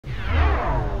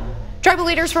Tribal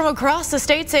leaders from across the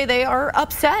state say they are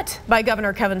upset by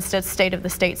Governor Kevin Stitt's State of the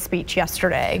State speech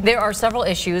yesterday. There are several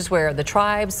issues where the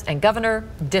tribes and governor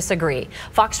disagree.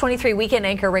 Fox 23 weekend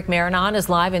anchor Rick Marinon is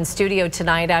live in studio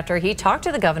tonight after he talked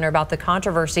to the governor about the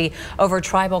controversy over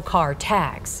tribal car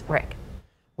tags. Rick.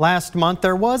 Last month,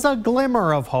 there was a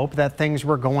glimmer of hope that things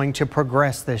were going to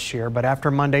progress this year. But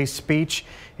after Monday's speech,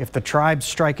 if the tribes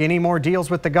strike any more deals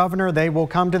with the governor, they will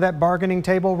come to that bargaining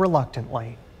table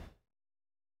reluctantly.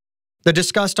 The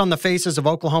disgust on the faces of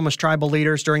Oklahoma's tribal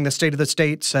leaders during the State of the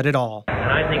State said it all.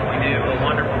 And I think we do a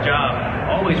wonderful job.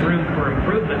 Always room for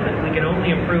improvement, but we can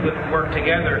only improve if we work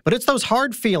together. But it's those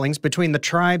hard feelings between the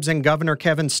tribes and Governor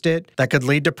Kevin Stitt that could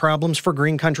lead to problems for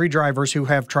green country drivers who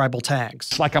have tribal tags.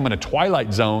 It's like I'm in a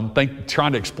twilight zone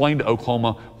trying to explain to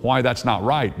Oklahoma why that's not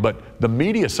right. But the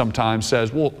media sometimes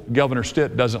says, well, Governor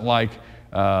Stitt doesn't like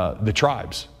the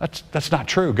tribes. That's not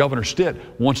true. Governor Stitt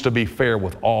wants to be fair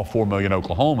with all 4 million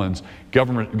Oklahomans.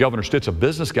 Governor Stitt's a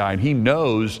business guy, and he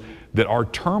knows that our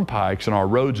turnpikes and our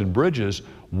roads and bridges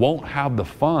won't have the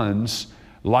funds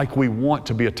like we want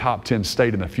to be a top 10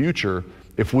 state in the future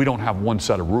if we don't have one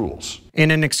set of rules.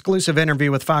 In an exclusive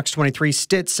interview with Fox 23,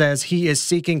 Stitt says he is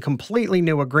seeking completely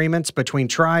new agreements between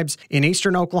tribes in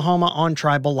eastern Oklahoma on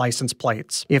tribal license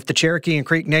plates. If the Cherokee and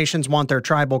Creek Nations want their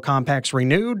tribal compacts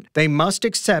renewed, they must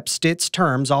accept Stitt's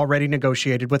terms already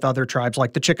negotiated with other tribes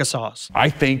like the Chickasaws. I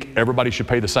think everybody should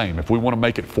pay the same. If we want to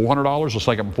make it $400, let's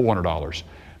make it $400.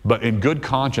 But in good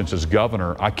conscience as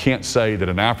governor, I can't say that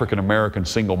an African-American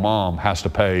single mom has to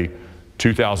pay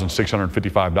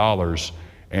 $2,655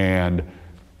 and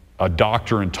a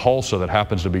doctor in Tulsa that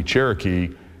happens to be Cherokee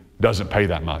doesn't pay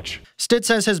that much. Stitt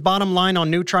says his bottom line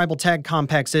on new tribal tag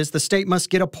compacts is the state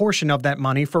must get a portion of that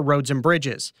money for roads and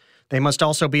bridges. They must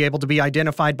also be able to be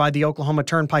identified by the Oklahoma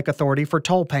Turnpike Authority for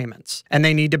toll payments, and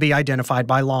they need to be identified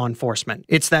by law enforcement.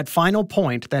 It's that final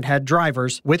point that had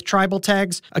drivers with tribal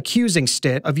tags accusing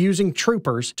Stitt of using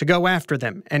troopers to go after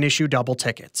them and issue double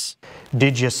tickets.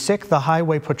 Did you sick the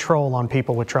highway patrol on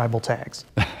people with tribal tags?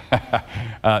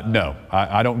 No,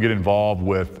 I don't get involved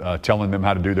with telling them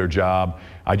how to do their job.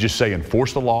 I just say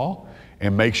enforce the law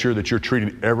and make sure that you're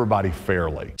treating everybody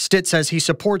fairly. Stitt says he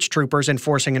supports troopers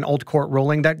enforcing an old court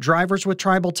ruling that drivers with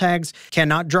tribal tags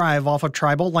cannot drive off of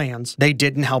tribal lands they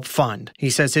didn't help fund. He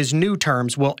says his new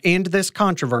terms will end this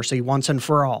controversy once and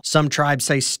for all. Some tribes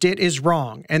say Stitt is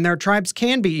wrong, and their tribes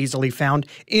can be easily found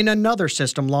in another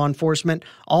system law enforcement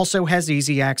also has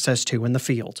easy access to in the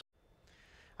field.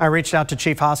 I reached out to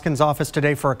Chief Hoskins' office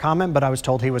today for a comment, but I was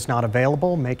told he was not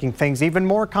available, making things even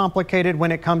more complicated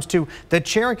when it comes to the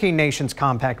Cherokee Nation's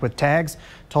compact with tags.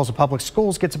 Tulsa Public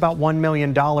Schools gets about $1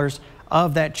 million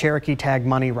of that Cherokee tag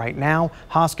money right now.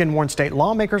 Hoskins warned state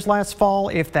lawmakers last fall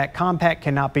if that compact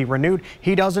cannot be renewed,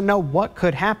 he doesn't know what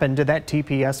could happen to that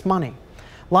TPS money.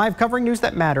 Live covering news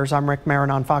that matters, I'm Rick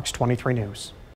Marinon, Fox 23 News.